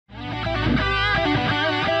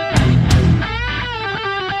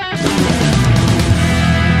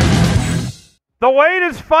The wait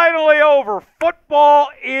is finally over. Football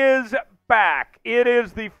is back. It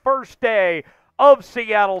is the first day of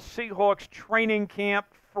Seattle Seahawks training camp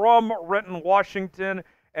from Renton, Washington,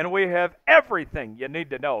 and we have everything you need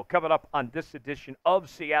to know coming up on this edition of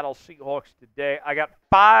Seattle Seahawks Today. I got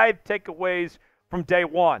 5 takeaways from day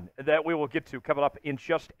one that we will get to coming up in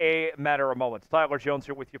just a matter of moments. Tyler Jones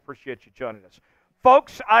here with you. Appreciate you joining us.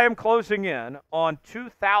 Folks, I am closing in on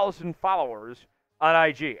 2,000 followers on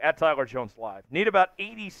IG, at Tyler Jones Live. Need about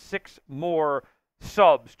 86 more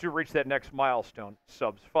subs to reach that next milestone.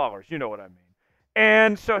 Subs, followers, you know what I mean.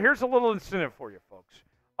 And so here's a little incentive for you, folks.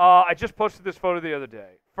 I just posted this photo the other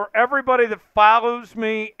day. For everybody that follows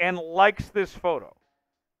me and likes this photo,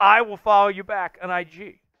 I will follow you back on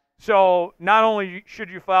IG. So not only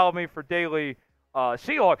should you follow me for daily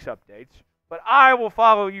Seahawks updates, but I will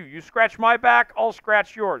follow you. You scratch my back, I'll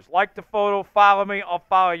scratch yours. Like the photo, follow me, I'll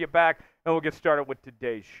follow you back, and we'll get started with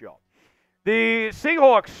today's show. The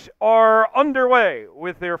Seahawks are underway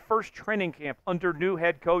with their first training camp under new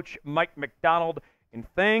head coach Mike Macdonald, and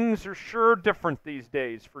things are sure different these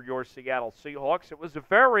days for your Seattle Seahawks. It was a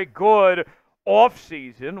very good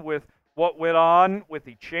offseason with what went on with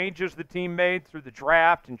the changes the team made through the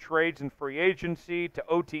draft and trades and free agency to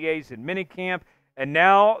OTAs and minicamp. And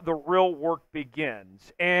now the real work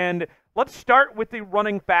begins. And let's start with the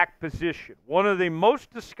running back position. One of the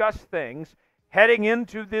most discussed things heading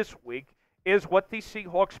into this week is what the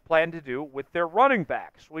Seahawks plan to do with their running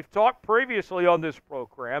backs. We've talked previously on this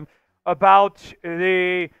program about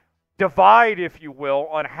the divide, if you will,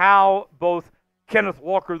 on how both Kenneth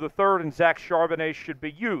Walker III and Zach Charbonnet should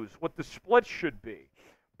be used, what the split should be.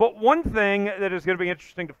 But one thing that is going to be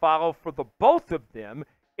interesting to follow for the both of them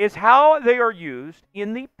is how they are used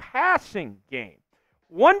in the passing game.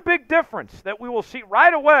 One big difference that we will see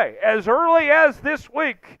right away, as early as this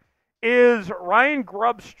week, is Ryan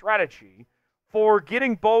Grubb's strategy for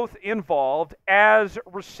getting both involved as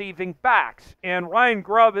receiving backs. And Ryan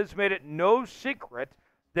Grubb has made it no secret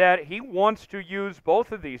that he wants to use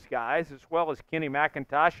both of these guys, as well as Kenny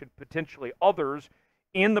McIntosh and potentially others,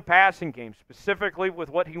 in the passing game, specifically with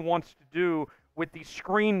what he wants to do with the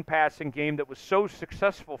screen passing game that was so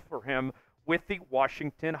successful for him with the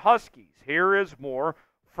Washington Huskies. Here is more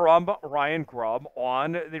from Ryan Grubb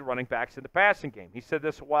on the running backs in the passing game. He said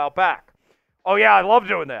this a while back. Oh, yeah, I love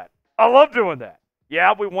doing that. I love doing that.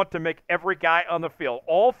 Yeah, we want to make every guy on the field,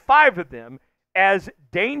 all 5 of them, as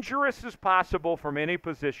dangerous as possible from any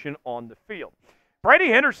position on the field. Brady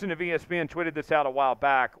Henderson of ESPN tweeted this out a while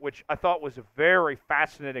back, which I thought was a very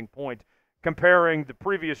fascinating point comparing the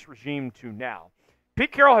previous regime to now.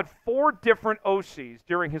 Pete Carroll had 4 different OCs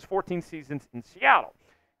during his 14 seasons in Seattle.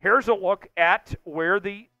 Here's a look at where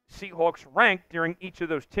the Seahawks ranked during each of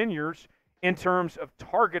those tenures in terms of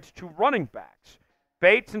targets to running backs.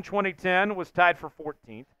 Bates in 2010 was tied for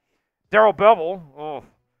 14th. Darrell Bevell,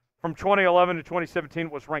 from 2011 to 2017,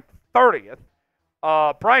 was ranked 30th.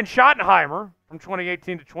 Brian Schottenheimer from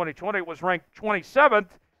 2018 to 2020 was ranked 27th.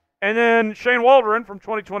 And then Shane Waldron from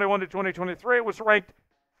 2021 to 2023 was ranked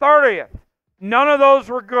 30th. None of those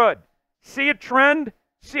were good. See a trend?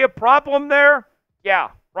 See a problem there? Yeah,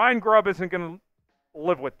 Ryan Grubb isn't going to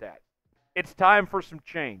live with that. It's time for some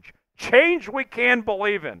change. Change we can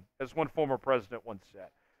believe in, as one former president once said.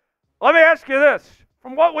 Let me ask you this.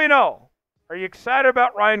 From what we know, are you excited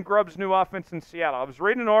about Ryan Grubb's new offense in Seattle? I was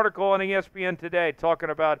reading an article on ESPN today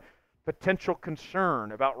talking about potential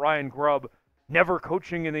concern about Ryan Grubb never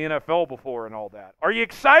coaching in the NFL before and all that. Are you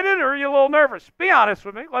excited or are you a little nervous? Be honest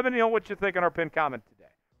with me. Let me know what you think in our pinned comment today.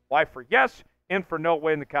 Y for yes and for no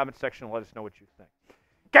way in the comment section. Let us know what you think.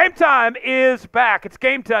 Game Time is back. It's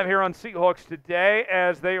Game Time here on Seahawks Today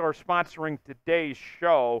as they are sponsoring today's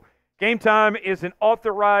show. Game Time is an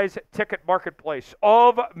authorized ticket marketplace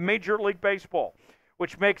of Major League Baseball,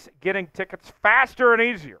 which makes getting tickets faster and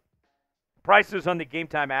easier. Prices on the Game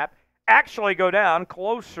Time app actually go down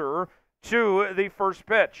closer to the first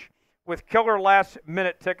pitch. With killer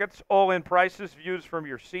last-minute tickets, all-in prices, views from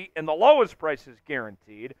your seat, and the lowest prices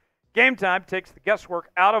guaranteed, Game Time takes the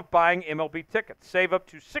guesswork out of buying MLB tickets. Save up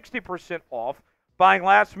to 60% off buying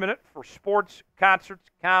last minute for sports, concerts,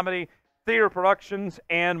 comedy, theater productions,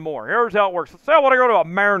 and more. Here's how it works. Let's say I want to go to a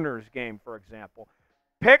Mariners game, for example.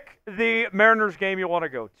 Pick the Mariners game you want to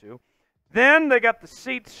go to. Then they got the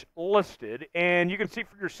seats listed, and you can see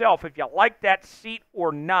for yourself if you like that seat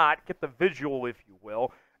or not. Get the visual, if you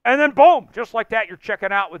will. And then, boom, just like that, you're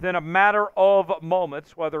checking out within a matter of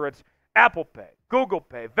moments, whether it's Apple Pay, Google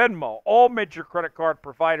Pay, Venmo, all major credit card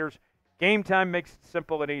providers. Game Time makes it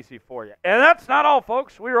simple and easy for you. And that's not all,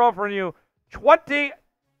 folks. We are offering you $20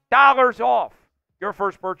 off your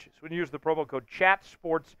first purchase when you use the promo code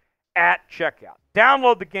CHATSPORTS at checkout.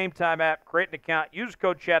 Download the Game Time app, create an account, use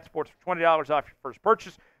code ChatSports for $20 off your first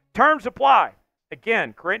purchase. Terms apply.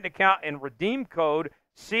 Again, create an account and redeem code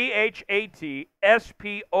CHATSPORTS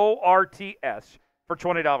for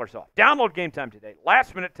 $20 off. Download Game Time today.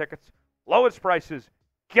 Last-minute tickets, lowest prices,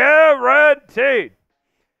 guaranteed.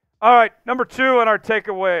 All right, number 2 on our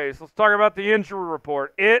takeaways. Let's talk about the injury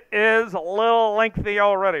report. It is a little lengthy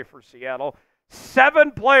already for Seattle.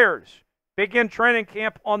 7 players begin training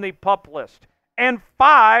camp on the PUP list, and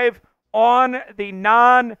 5 on the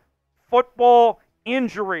non-football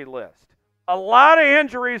injury list. A lot of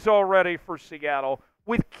injuries already for Seattle,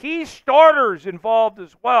 with key starters involved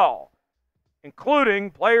as well,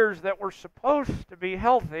 including players that were supposed to be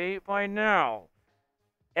healthy by now.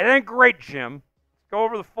 It ain't great, Jim. Go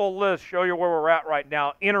over the full list, show you where we're at right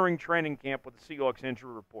now, entering training camp with the Seahawks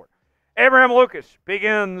injury report. Abraham Lucas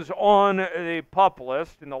begins on the PUP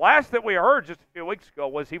list, and the last that we heard just a few weeks ago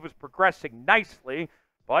was he was progressing nicely,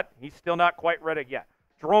 but he's still not quite ready yet.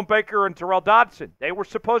 Jerome Baker and Terrell Dodson, they were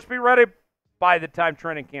supposed to be ready by the time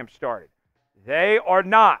training camp started. They are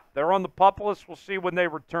not. They're on the PUP list. We'll see when they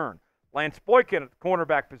return. Lance Boykin at the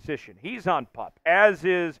cornerback position, he's on PUP, as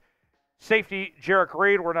is safety Jarek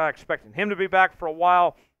Reed. We're not expecting him to be back for a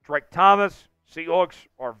while. Drake Thomas. Seahawks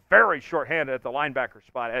are very shorthanded at the linebacker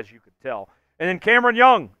spot, as you could tell. And then Cameron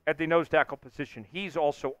Young at the nose tackle position. He's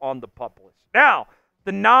also on the PUP list. Now,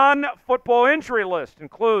 the non-football injury list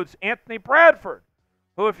includes Anthony Bradford,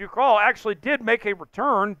 who, if you recall, actually did make a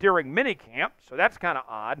return during minicamp, so that's kind of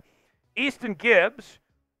odd. Easton Gibbs,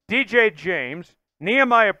 DJ James,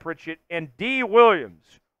 Nehemiah Pritchett, and D.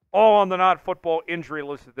 Williams, all on the non-football injury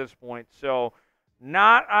list at this point. So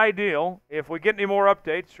not ideal. If we get any more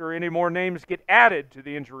updates or any more names get added to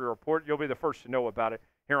the injury report, you'll be the first to know about it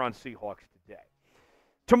here on Seahawks Today.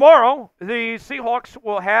 Tomorrow, the Seahawks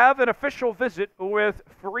will have an official visit with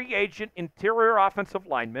free agent interior offensive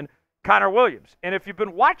lineman Connor Williams. And if you've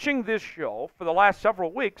been watching this show for the last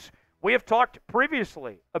several weeks, we have talked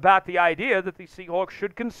previously about the idea that the Seahawks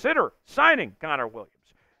should consider signing Connor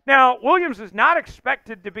Williams. Now, Williams is not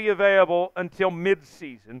expected to be available until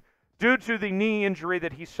midseason due to the knee injury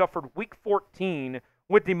that he suffered week 14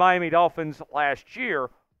 with the Miami Dolphins last year.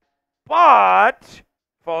 But,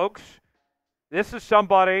 folks, this is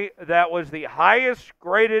somebody that was the highest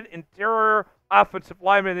graded interior offensive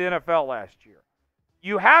lineman in the NFL last year.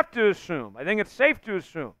 You have to assume, I think it's safe to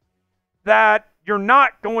assume, that you're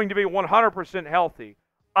not going to be 100% healthy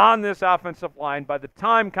on this offensive line by the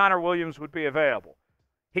time Connor Williams would be available.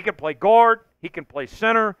 He can play guard. He can play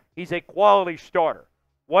center. He's a quality starter.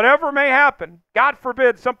 Whatever may happen, God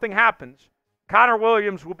forbid something happens, Connor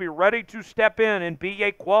Williams will be ready to step in and be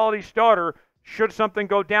a quality starter should something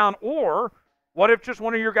go down. Or what if just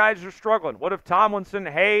one of your guys are struggling? What if Tomlinson,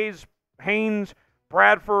 Haynes,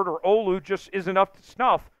 Bradford, or Olu just isn't up to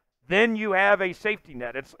snuff? Then you have a safety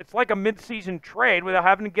net. It's like a midseason trade without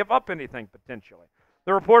having to give up anything potentially.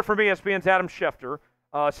 The report from ESPN's Adam Schefter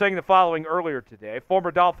saying the following earlier today.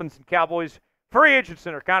 Former Dolphins and Cowboys free agent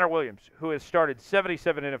center Connor Williams, who has started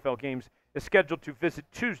 77 NFL games, is scheduled to visit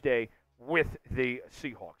Tuesday with the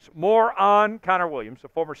Seahawks. More on Connor Williams, a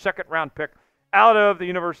former second-round pick out of the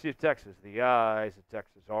University of Texas. The eyes of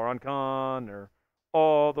Texas are on Connor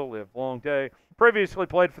all the livelong day. Previously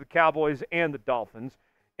played for the Cowboys and the Dolphins,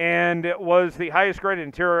 and was the highest-graded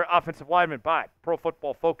interior offensive lineman by Pro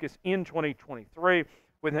Football Focus in 2023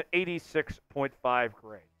 with an 86.5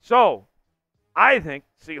 grade. So, I think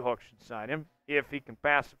Seahawks should sign him if he can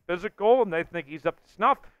pass a physical and they think he's up to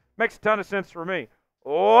snuff. Makes a ton of sense for me.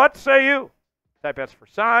 What say you? Type S for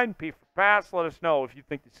sign, P for pass. Let us know if you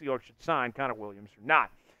think the Seahawks should sign Connor Williams or not.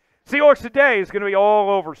 Seahawks Today is going to be all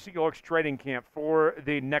over Seahawks training camp for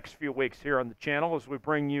the next few weeks here on the channel as we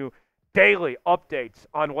bring you daily updates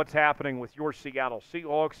on what's happening with your Seattle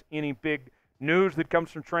Seahawks. Any big news that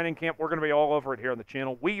comes from training camp, we're going to be all over it here on the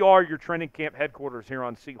channel. We are your training camp headquarters here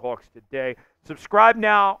on Seahawks Today. Subscribe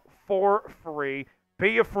now for free.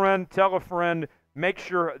 Be a friend, tell a friend, make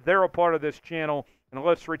sure they're a part of this channel, and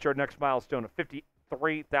let's reach our next milestone of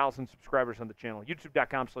 53,000 subscribers on the channel.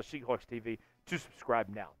 YouTube.com/SeahawksTV to subscribe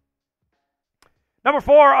now. Number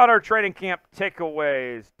 4 on our training camp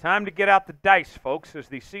takeaways. Time to get out the dice, folks, as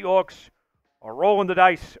the Seahawks are rolling the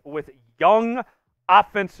dice with young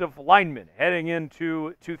offensive linemen heading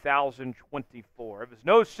into 2024. It was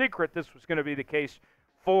no secret this was going to be the case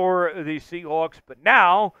for the Seahawks, but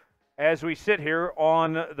now, as we sit here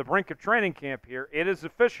on the brink of training camp here, it is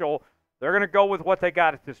official. They're going to go with what they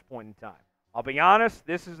got at this point in time. I'll be honest,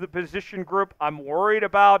 this is the position group I'm worried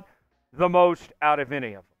about the most out of any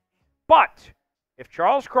of them. But if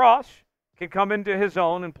Charles Cross can come into his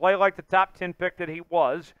own and play like the top 10 pick that he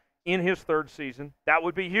was in his third season. That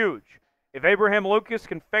would be huge. If Abraham Lucas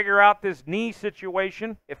can figure out this knee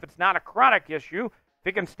situation, if it's not a chronic issue, if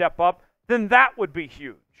he can step up, then that would be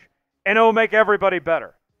huge. And it will make everybody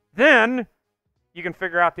better. Then you can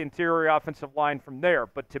figure out the interior offensive line from there.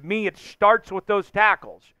 But to me, it starts with those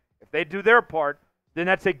tackles. If they do their part, then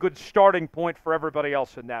that's a good starting point for everybody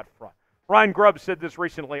else in that front. Ryan Grubb said this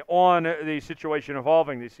recently on the situation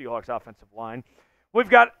involving the Seahawks offensive line. We've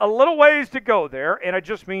got a little ways to go there, and I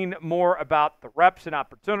just mean more about the reps and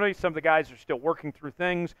opportunities. Some of the guys are still working through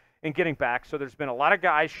things and getting back, so there's been a lot of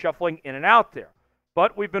guys shuffling in and out there.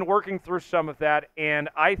 But we've been working through some of that, and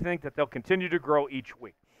I think that they'll continue to grow each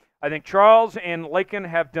week. I think Charles and Lakin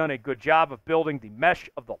have done a good job of building the mesh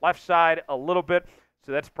of the left side a little bit,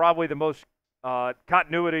 so that's probably the most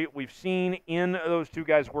continuity we've seen in those two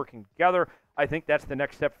guys working together. I think that's the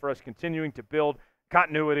next step for us, continuing to build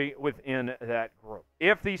continuity within that group.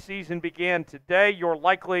 If the season began today, your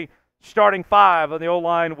likely starting five on the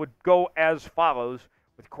O-line would go as follows,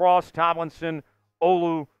 with Cross, Tomlinson,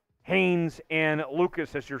 Olu, Haynes, and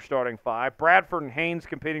Lucas as your starting five. Bradford and Haynes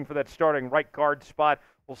competing for that starting right guard spot.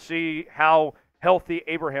 We'll see how healthy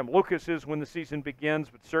Abraham Lucas is when the season begins,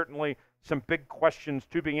 but certainly some big questions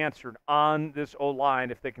to be answered on this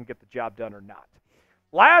O-line if they can get the job done or not.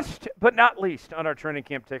 Last but not least on our training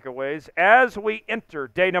camp takeaways, as we enter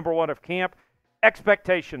day number 1 of camp,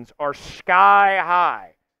 expectations are sky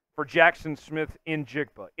high for Jaxon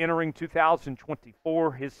Smith-Njigba, entering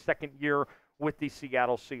 2024, his second year with the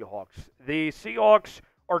Seattle Seahawks. The Seahawks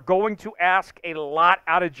are going to ask a lot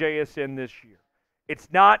out of JSN this year. It's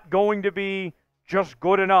not going to be just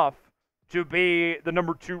good enough to be the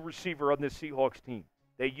number 2 receiver on this Seahawks team.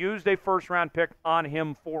 They used a first-round pick on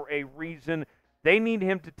him for a reason. They need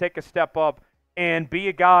him to take a step up and be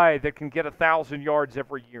a guy that can get 1,000 yards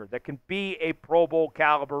every year, that can be a Pro Bowl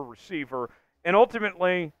caliber receiver. And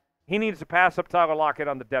ultimately, he needs to pass up Tyler Lockett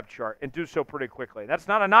on the depth chart and do so pretty quickly. That's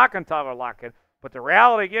not a knock on Tyler Lockett, but the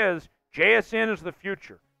reality is JSN is the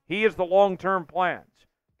future. He is the long-term plans.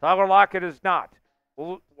 Tyler Lockett is not.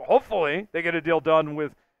 Well, hopefully they get a deal done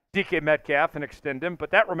with DK Metcalf and extend him, but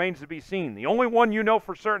that remains to be seen. The only one you know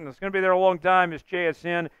for certain that's going to be there a long time is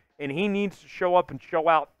JSN, and he needs to show up and show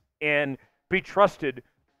out and be trusted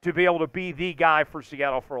to be able to be the guy for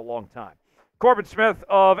Seattle for a long time. Corbin Smith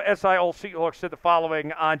of Seattle Seahawks said the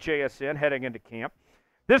following on JSN heading into camp.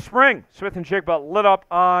 This spring, Smith-Njigba lit up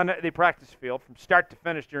on the practice field from start to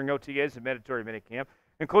finish during OTAs and mandatory minicamp,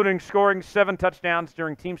 including scoring 7 touchdowns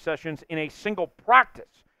during team sessions in a single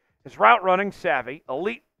practice. His route running savvy,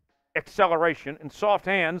 elite acceleration, and soft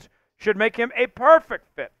hands should make him a perfect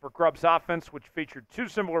fit for Grubb's offense, which featured 2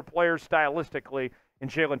 similar players stylistically in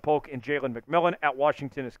Jalen Polk and Jalen McMillan at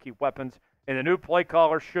Washington as key weapons, and the new play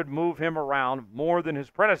caller should move him around more than his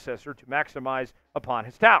predecessor to maximize upon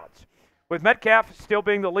his talents. With Metcalf still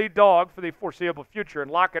being the lead dog for the foreseeable future and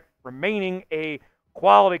Lockett remaining a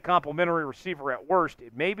quality complementary receiver at worst,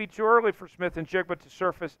 it may be too early for Smith-Njigba to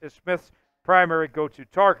surface as Smith's primary go-to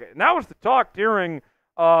target. And that was the talk during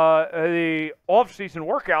the off-season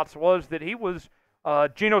workouts, was that he was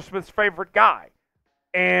Geno Smith's favorite guy.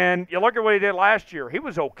 And you look at what he did last year. He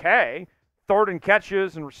was okay, 3rd in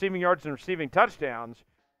catches and receiving yards and receiving touchdowns,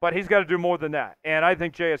 but he's got to do more than that. And I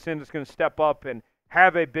think JSN is going to step up and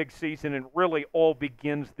have a big season, and really all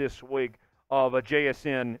begins this week of a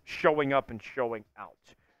JSN showing up and showing out.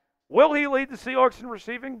 Will he lead the Seahawks in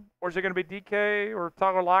receiving, or is it going to be DK or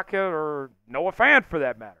Tyler Lockett or Noah Fant for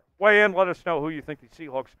that matter? Weigh in, let us know who you think the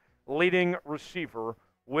Seahawks' leading receiver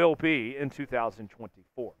will be in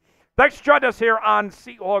 2024. Thanks for joining us here on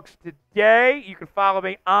Seahawks Today. You can follow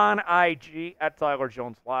me on IG at Tyler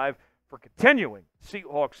Jones Live for continuing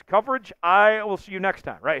Seahawks coverage. I will see you next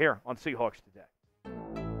time right here on Seahawks Today.